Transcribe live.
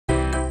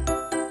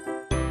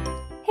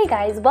Hey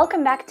guys,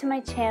 welcome back to my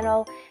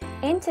channel.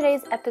 In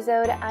today's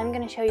episode, I'm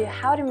going to show you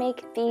how to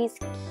make these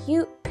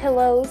cute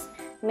pillows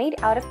made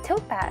out of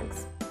tote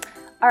bags.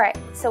 Alright,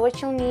 so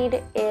what you'll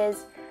need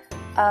is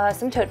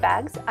some tote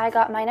bags. I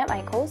got mine at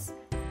Michael's,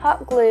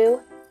 hot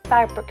glue,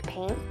 fabric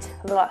paint,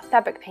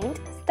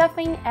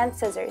 stuffing, and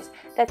scissors.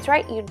 That's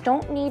right, you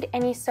don't need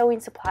any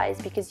sewing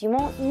supplies because you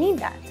won't need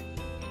that.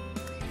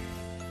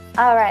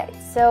 Alright,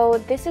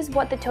 so this is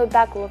what the tote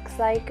bag looks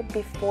like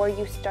before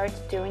you start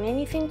doing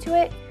anything to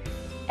it.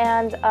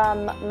 And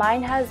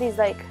mine has these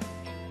like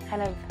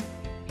kind of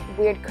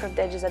weird curved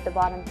edges at the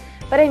bottom.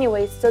 But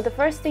anyways, so the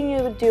first thing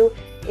you would do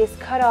is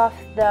cut off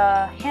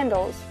the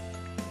handles,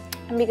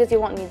 and because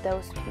you won't need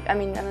those, I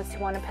mean, unless you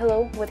want a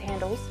pillow with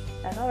handles,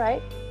 that's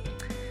alright.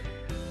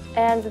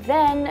 And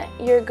then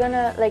you're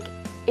gonna, like,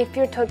 if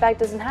your tote bag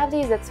doesn't have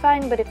these, that's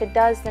fine, but if it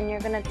does, then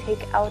you're gonna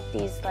take out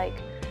these, like,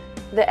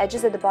 the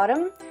edges at the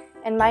bottom,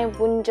 and mine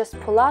wouldn't just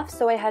pull off,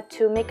 so I had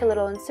to make a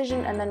little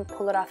incision and then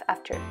pull it off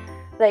after,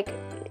 like,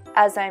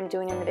 as I'm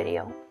doing in the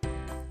video.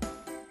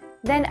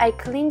 Then I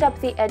cleaned up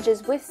the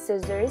edges with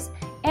scissors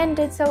and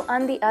did so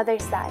on the other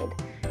side.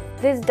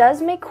 This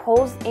does make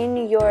holes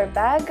in your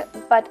bag,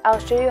 but I'll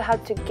show you how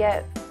to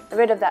get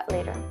rid of that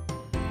later.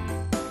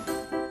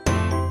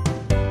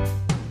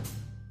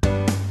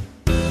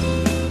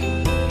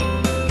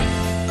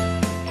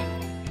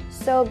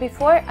 So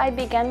before I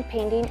began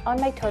painting on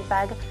my tote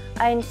bag,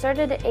 I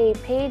inserted a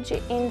page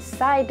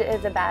inside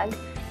the bag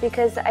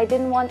because I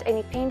didn't want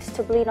any paint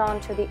to bleed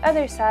onto the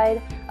other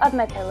side of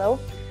my pillow.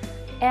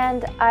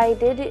 And I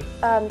did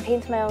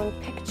paint my own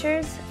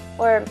pictures,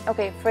 for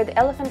the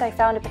elephant I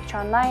found a picture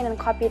online and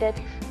copied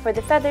it. For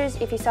the feathers,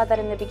 if you saw that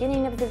in the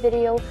beginning of the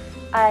video,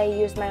 I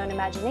used my own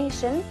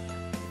imagination.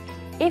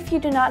 If you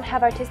do not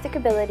have artistic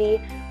ability,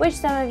 which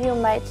some of you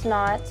might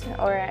not,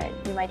 or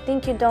you might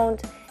think you don't,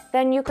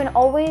 then you can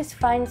always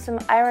find some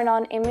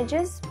iron-on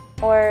images,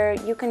 or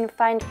you can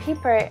find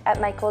paper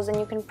at Michael's and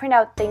you can print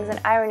out things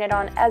and iron it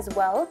on as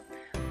well.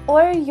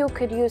 Or you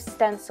could use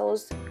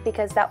stencils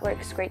because that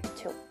works great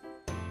too.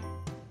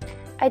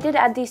 I did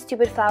add these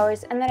stupid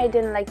flowers and then I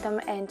didn't like them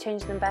and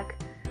changed them back.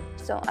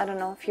 So I don't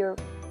know if you're,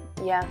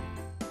 yeah.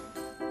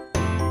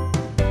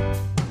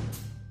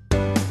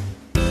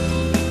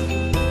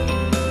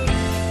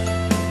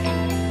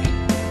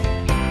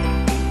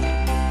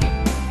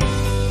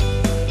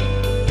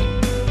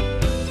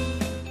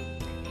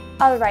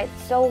 Alright,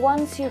 so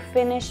once you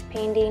finish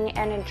painting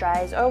and it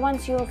dries, or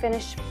once you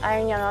finish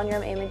ironing on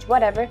your image,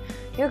 whatever,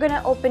 you're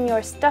gonna open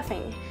your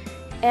stuffing.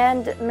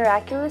 And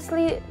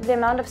miraculously, the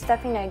amount of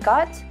stuffing I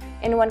got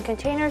in one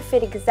container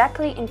fit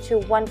exactly into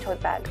one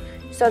tote bag.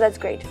 So that's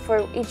great.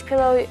 For each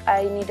pillow,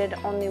 I needed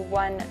only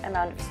one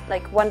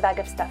bag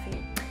of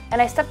stuffing.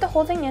 And I stuffed the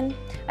whole thing in.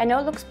 I know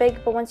it looks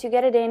big, but once you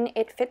get it in,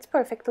 it fits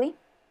perfectly.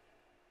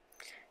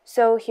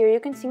 So here you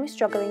can see me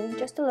struggling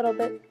just a little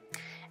bit.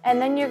 And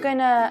then you're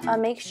gonna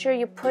make sure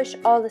you push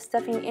all the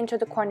stuffing into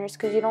the corners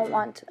because you don't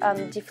want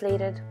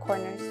deflated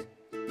corners.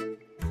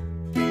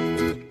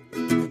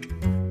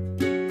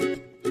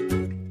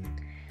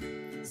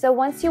 So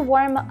once you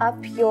warm up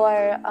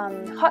your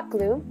hot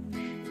glue,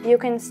 you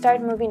can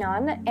start moving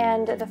on.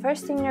 And the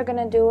first thing you're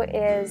gonna do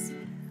is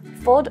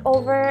fold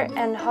over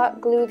and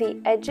hot glue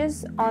the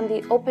edges on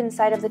the open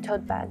side of the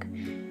tote bag.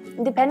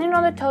 Depending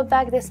on the tote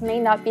bag, this may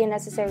not be a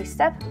necessary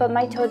step, but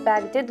my tote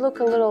bag did look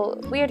a little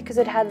weird because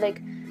it had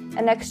like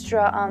an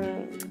extra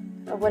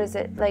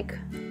like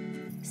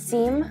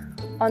seam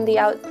on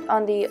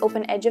the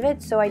open edge of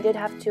it, so I did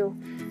have to,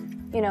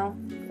 you know,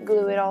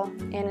 glue it all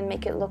in and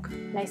make it look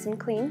nice and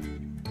clean.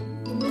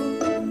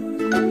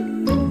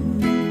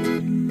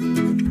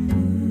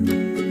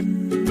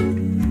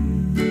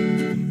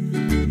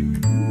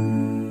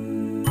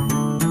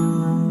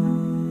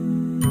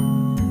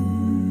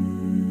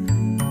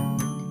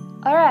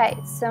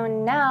 Alright, so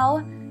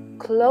now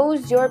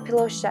close your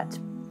pillow shut.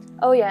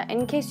 Oh yeah,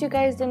 in case you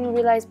guys didn't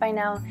realize by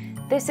now,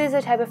 this is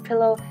a type of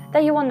pillow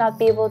that you will not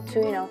be able to,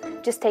 you know,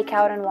 just take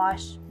out and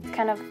wash. It's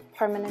kind of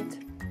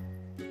permanent.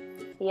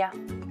 Yeah.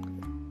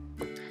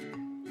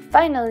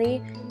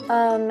 Finally,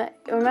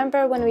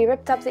 remember when we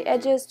ripped up the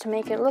edges to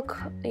make it look,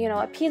 you know,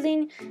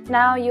 appealing?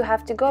 Now you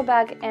have to go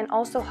back and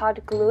also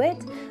hot glue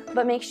it,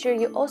 but make sure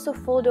you also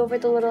fold over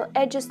the little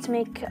edges to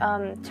make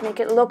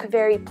it look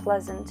very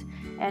pleasant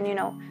and, you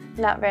know,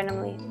 not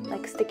randomly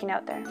like sticking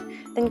out there.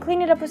 Then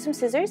clean it up with some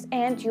scissors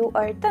and you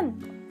are done.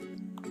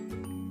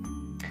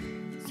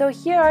 So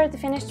here are the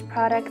finished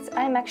products.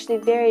 I'm actually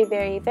very,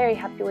 very, very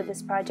happy with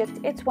this project.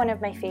 It's one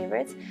of my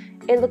favorites.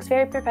 It looks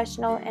very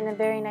professional and a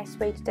very nice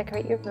way to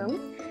decorate your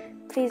room.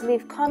 Please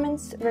leave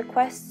comments,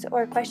 requests,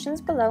 or questions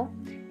below,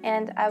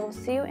 and I will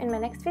see you in my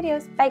next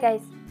videos. Bye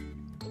guys!